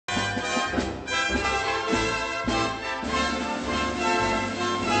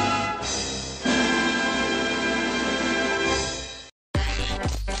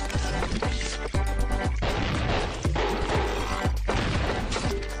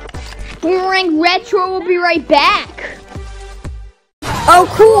Boomerang Retro will be right back. Oh,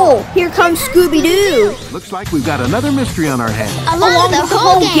 cool! Here comes Scooby-Doo. Looks like we've got another mystery on our hands. Along with the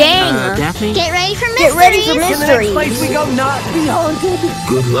whole gang. Daphne? Get ready for mysteries. Get ready for mysteries. To the next place we go, not be haunted.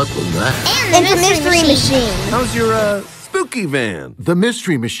 Good luck with that. And the mystery machine. How's your, spooky van? The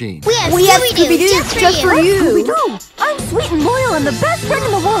mystery machine. We have Scooby-Doo just for you. Scooby-Doo! I'm sweet and loyal and the best friend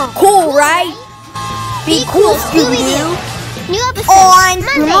in the world. Cool, right? Be cool, Scooby-Doo. New episode On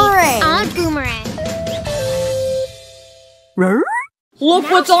Monday Boomerang. on Boomerang.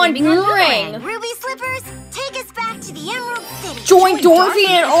 Look what's on Boomerang. Ruby Slippers, take us back to the Emerald City. Join Dorothy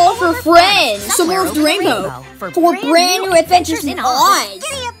and all of her friends somewhere over the rainbow for brand new adventures in Oz.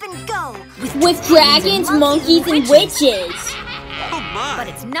 Giddy up and go. With dragons, monkeys, and witches.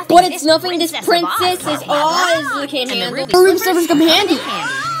 But it's nothing this Princess is Oz can handle. The Ruby Slippers come handy.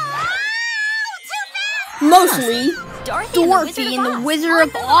 Mostly Dorothy and the Wizard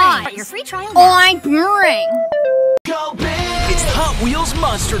of Oz on Boomerang. It's Hot Wheels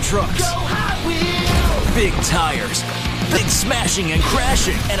Monster Trucks. Go Hot Wheels! Big tires, big smashing and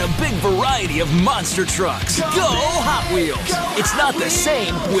crashing, and a big variety of monster trucks. Go Hot Wheels! It's not the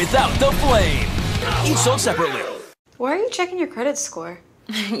same without the flame. Each sold separately. Why are you checking your credit score?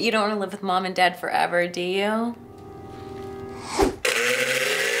 You don't want to live with Mom and Dad forever, do you?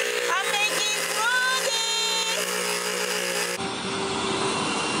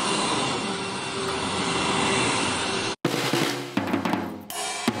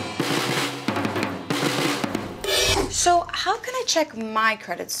 So, how can I check my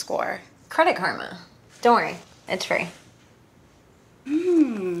credit score? Credit Karma. Don't worry, it's free.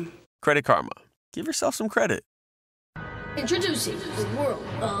 Credit Karma. Give yourself some credit. Introducing the world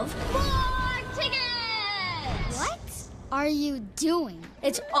of What are you doing?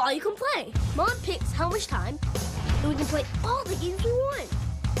 It's all you can play. Mom picks how much time, and we can play all the games we want.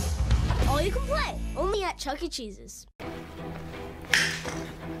 All you can play, only at Chuck E. Cheese's.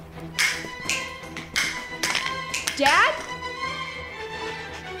 Dad?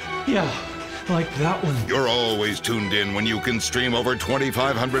 Yeah, like that one. You're always tuned in when you can stream over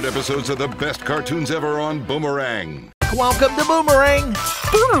 2,500 episodes of the best cartoons ever on Boomerang. Welcome to Boomerang.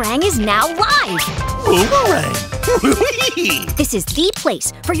 Boomerang is now live. Boomerang? This is the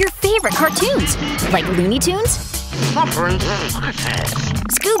place for your favorite cartoons, like Looney Tunes,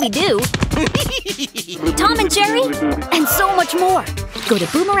 Scooby-Doo, Tom and Jerry, and so much more. Go to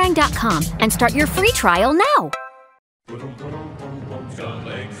boomerang.com and start your free trial now. It's got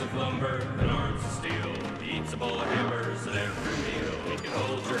legs of lumber and arms of steel. He eats a bowl of hammers at every meal. He can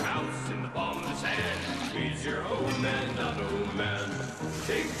hold your house in the palm of his hand. He's your old man, not old man.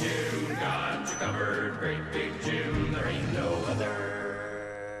 Big June got you covered. Great Big June, there ain't no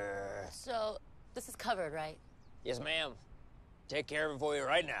other. So, this is covered, right? Yes, ma'am. Take care of it for you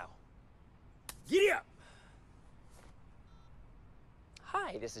right now. Giddy up!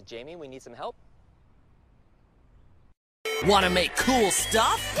 Hi, this is Jamie. We need some help. Want to make cool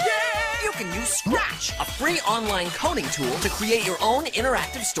stuff? Yeah! You can use Scratch, a free online coding tool to create your own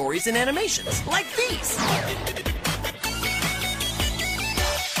interactive stories and animations, like these.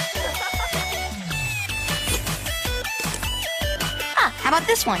 How about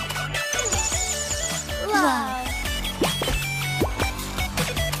this one?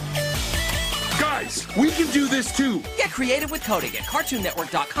 Guys, we can do this too. Get creative with coding at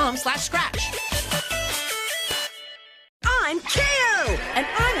cartoonnetwork.com/scratch. I'm KO, and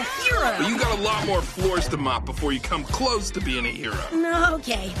I'm a hero. But you got a lot more floors to mop before you come close to being a hero.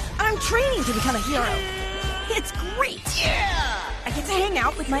 Okay, I'm training to become a hero. It's great. Yeah! I get to hang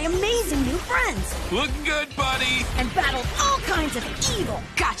out with my amazing new friends. Looking good, buddy. And battle all kinds of evil.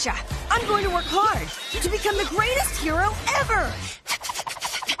 Gotcha. I'm going to work hard to become the greatest hero ever.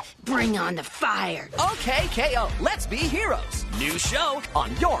 Bring on the fire. Okay, KO, let's be heroes. New show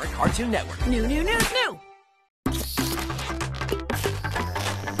on your Cartoon Network. New.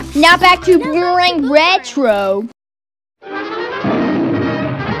 Now back to Boomerang Retro.